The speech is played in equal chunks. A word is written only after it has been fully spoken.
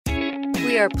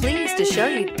We are pleased to show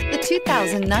you the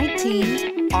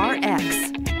 2019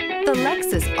 RX. The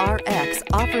Lexus RX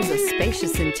offers a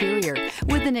spacious interior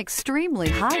with an extremely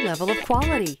high level of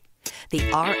quality. The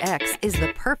RX is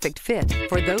the perfect fit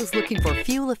for those looking for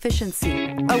fuel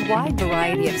efficiency, a wide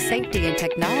variety of safety and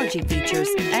technology features,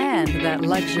 and that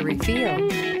luxury feel.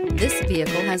 This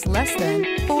vehicle has less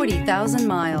than 40,000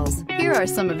 miles. Here are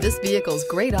some of this vehicle's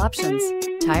great options: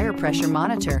 tire pressure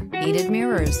monitor, heated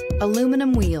mirrors,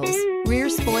 aluminum wheels, rear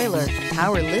spoiler,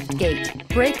 power lift gate,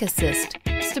 brake assist,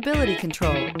 stability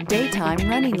control, daytime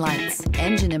running lights,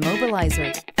 engine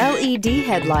immobilizer, LED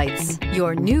headlights.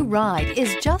 Your new ride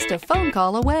is just a phone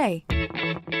call away.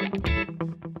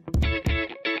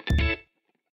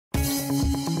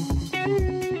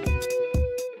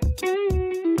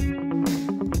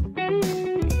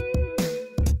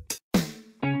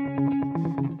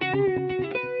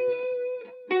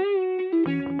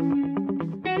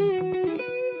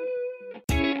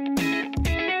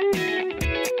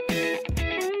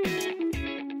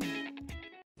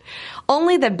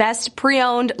 Only the best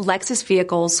pre-owned Lexus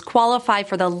vehicles qualify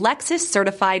for the Lexus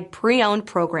Certified Pre-Owned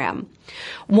program.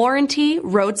 Warranty,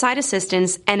 roadside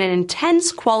assistance, and an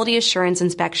intense quality assurance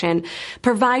inspection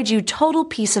provide you total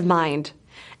peace of mind.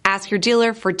 Ask your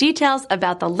dealer for details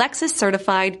about the Lexus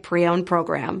Certified Pre-Owned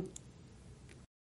program.